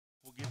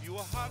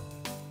a hug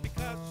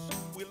because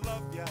we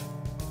love ya.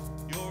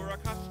 You're a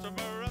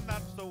customer and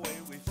that's the way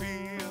we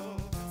feel.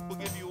 We'll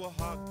give you a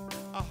hug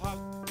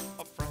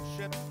of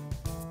friendship,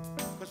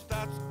 cause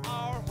that's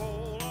our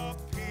whole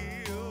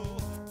appeal.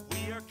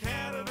 We are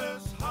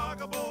Canada's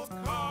huggable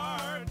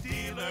car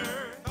dealer.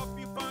 Help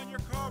you find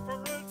your car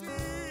for a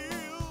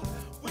deal.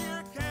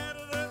 We're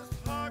Canada's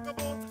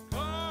huggable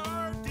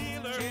car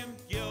dealer. Jim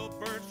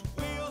Gilbert's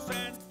Wheels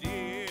and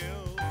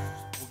Deals.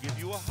 We'll give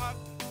you a hug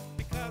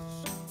because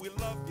we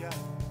love ya.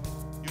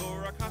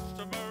 You're a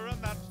customer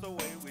and that's the way